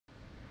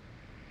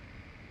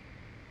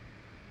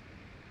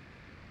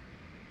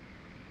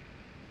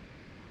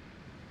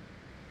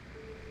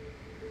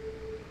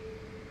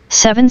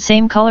7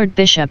 same-colored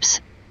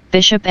bishops,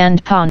 bishop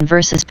and pawn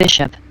versus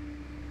bishop.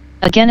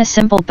 Again a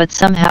simple but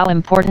somehow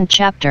important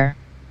chapter.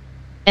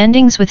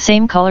 Endings with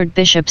same-colored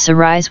bishops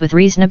arise with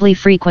reasonably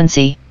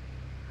frequency.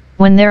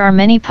 When there are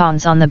many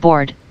pawns on the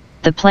board,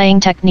 the playing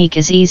technique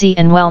is easy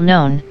and well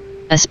known,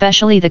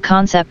 especially the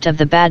concept of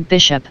the bad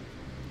bishop.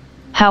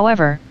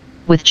 However,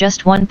 with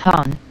just one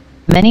pawn,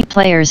 many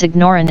players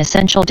ignore an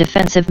essential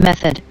defensive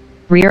method,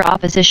 rear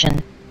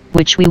opposition,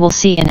 which we will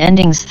see in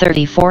endings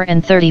 34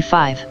 and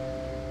 35.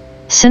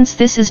 Since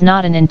this is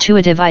not an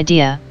intuitive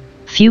idea,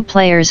 few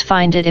players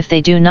find it if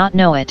they do not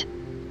know it.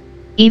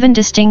 Even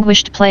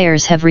distinguished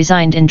players have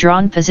resigned in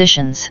drawn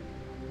positions.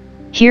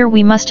 Here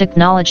we must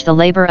acknowledge the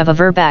labor of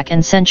Averbach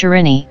and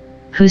Centurini,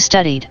 who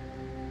studied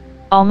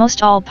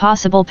almost all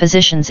possible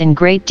positions in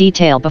great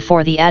detail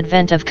before the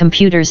advent of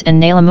computers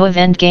and Nalimov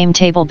endgame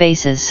table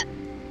bases.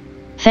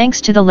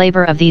 Thanks to the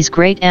labor of these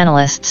great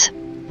analysts,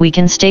 we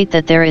can state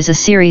that there is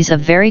a series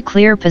of very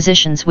clear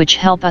positions which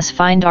help us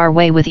find our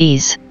way with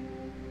ease.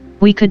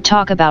 We could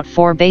talk about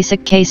 4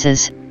 basic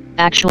cases.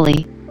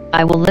 Actually,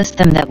 I will list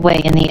them that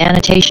way in the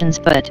annotations,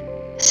 but,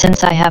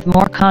 since I have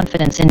more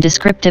confidence in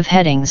descriptive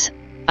headings,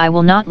 I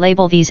will not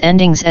label these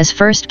endings as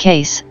first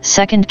case,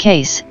 second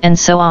case, and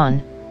so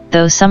on,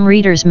 though some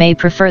readers may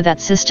prefer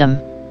that system.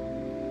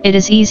 It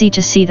is easy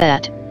to see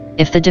that,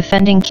 if the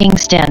defending king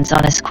stands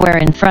on a square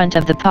in front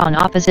of the pawn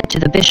opposite to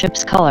the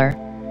bishop's color,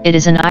 it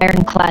is an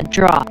ironclad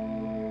draw.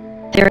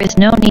 There is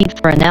no need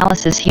for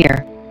analysis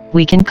here,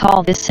 we can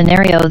call this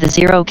scenario the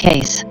zero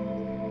case.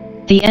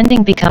 The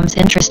ending becomes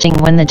interesting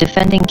when the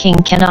defending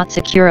king cannot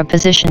secure a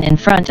position in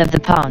front of the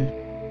pawn.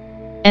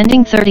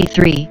 Ending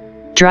 33,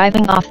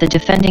 driving off the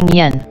defending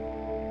yen.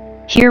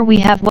 Here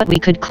we have what we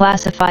could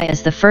classify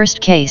as the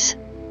first case,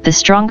 the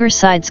stronger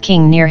side's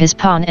king near his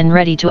pawn and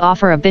ready to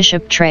offer a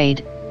bishop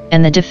trade,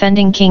 and the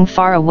defending king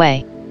far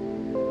away.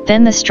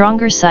 Then the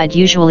stronger side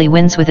usually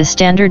wins with a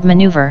standard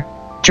maneuver,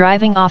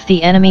 driving off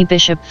the enemy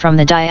bishop from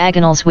the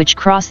diagonals which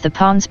cross the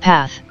pawn's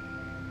path.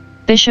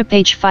 Bishop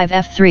h5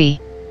 f3.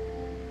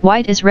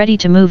 White is ready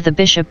to move the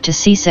bishop to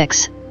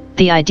c6,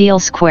 the ideal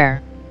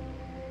square.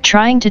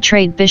 Trying to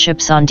trade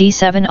bishops on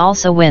d7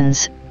 also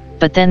wins,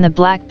 but then the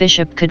black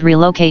bishop could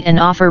relocate and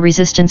offer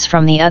resistance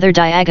from the other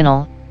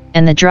diagonal,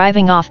 and the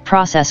driving off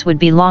process would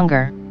be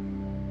longer.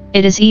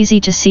 It is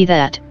easy to see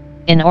that,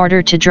 in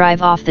order to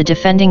drive off the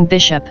defending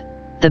bishop,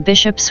 the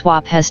bishop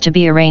swap has to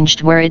be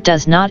arranged where it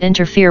does not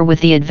interfere with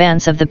the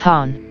advance of the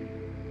pawn.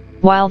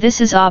 While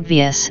this is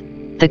obvious,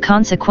 the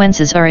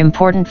consequences are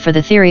important for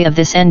the theory of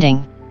this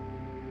ending.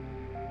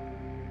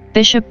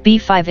 Bishop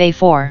b5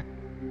 a4.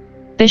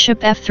 Bishop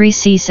f3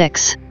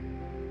 c6.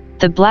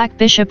 The black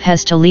bishop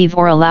has to leave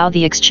or allow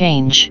the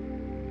exchange.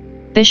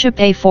 Bishop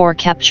a4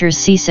 captures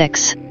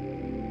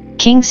c6.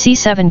 King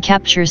c7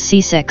 captures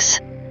c6.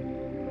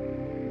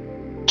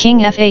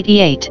 King f8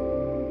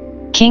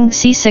 e8. King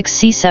c6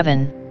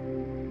 c7.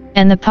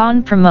 And the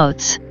pawn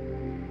promotes.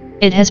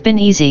 It has been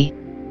easy.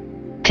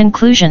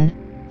 Conclusion: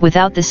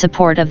 without the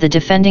support of the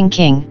defending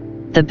king,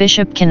 the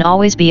bishop can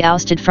always be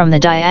ousted from the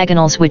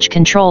diagonals which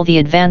control the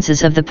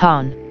advances of the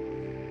pawn.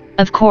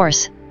 Of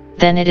course,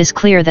 then it is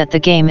clear that the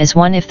game is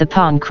won if the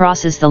pawn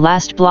crosses the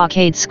last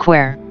blockade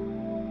square.